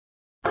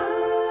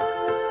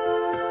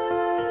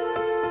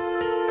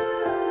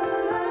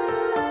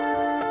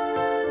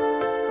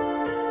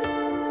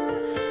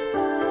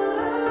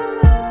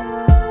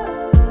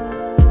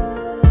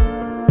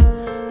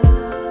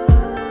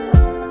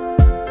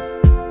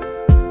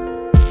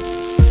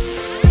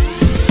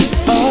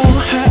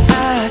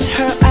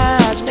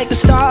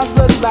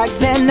like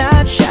they're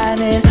not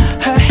shining.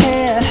 Her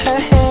hair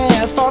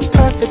falls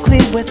perfectly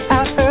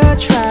without her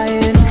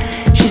trying.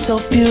 She's so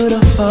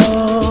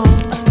beautiful,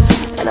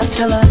 and I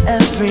tell her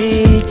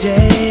every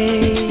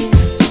day.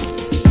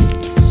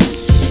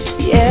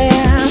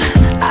 Yeah,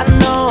 I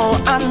know,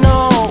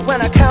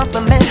 when I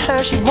compliment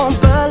her, she won't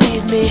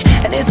believe me.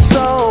 And it's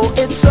so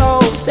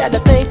sad to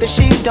think that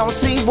she don't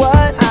see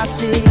what I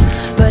see.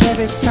 But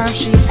every time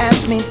she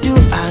asks me, do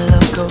I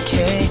look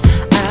okay,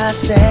 I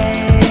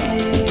say,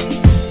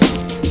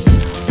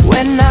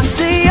 when I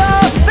see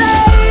your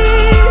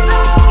face,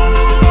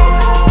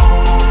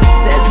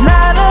 there's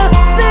not a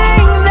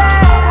thing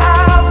that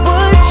I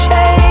would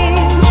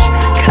change.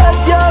 'Cause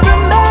you're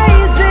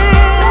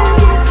amazing,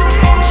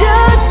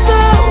 just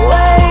the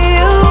way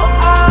you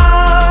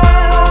are.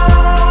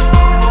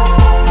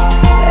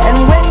 And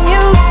when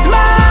you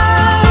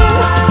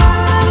smile,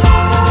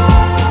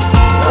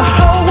 the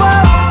whole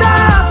world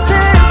stops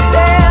and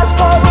stares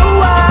for a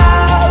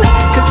while.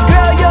 'Cause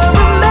girl, you're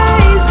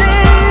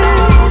amazing,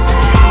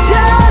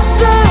 just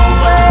the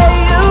way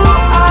you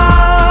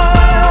are.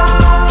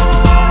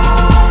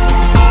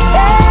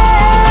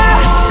 Yeah.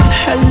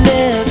 Her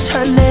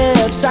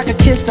lips, I could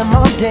kiss them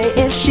all day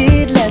if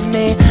she'd let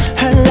me.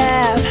 Her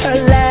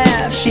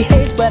laugh, she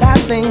hates but I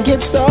think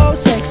it's so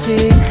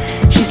sexy.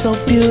 She's so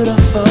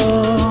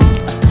beautiful,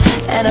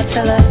 and I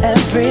tell her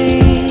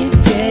every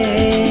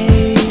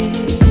day.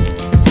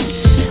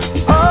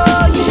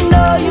 Oh, you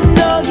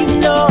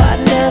know, I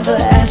never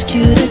ask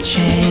you to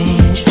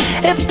change.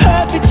 If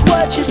perfect's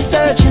what you're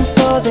searching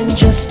for, then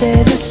just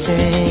stay the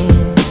same.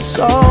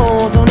 So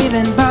don't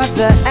even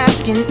bother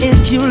asking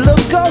if you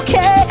look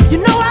okay. You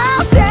know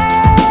I'll say,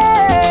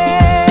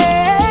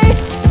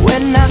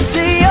 when I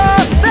see your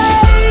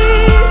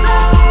face,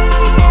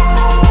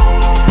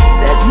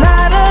 there's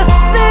not a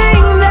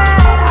thing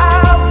that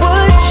I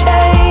would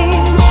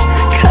change.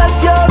 'Cause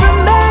you're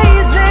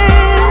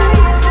amazing,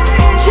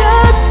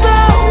 just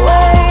the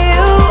way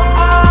you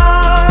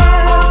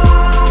are.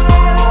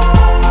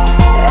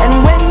 And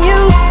when you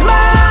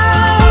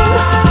smile,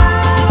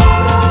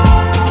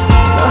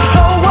 the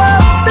whole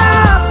world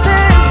stops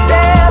and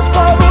stares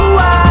for a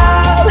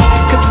while.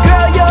 'Cause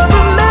girl, you're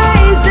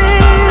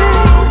amazing,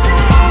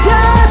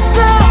 just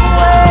the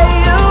way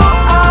you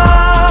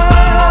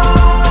are.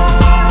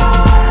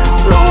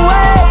 The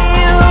way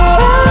you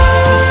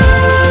are.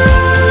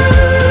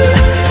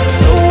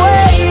 The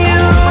way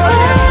you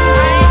are.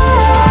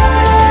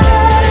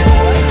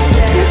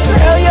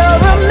 Girl,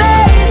 you're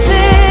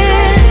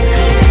amazing,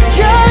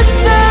 just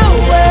the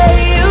way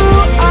you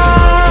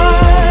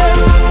are.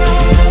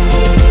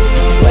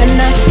 When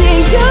I see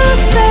your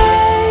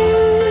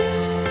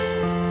face,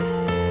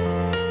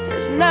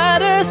 there's not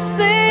a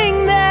thing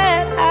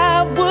that I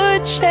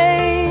would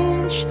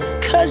change.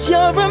 'Cause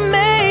you're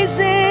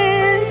amazing,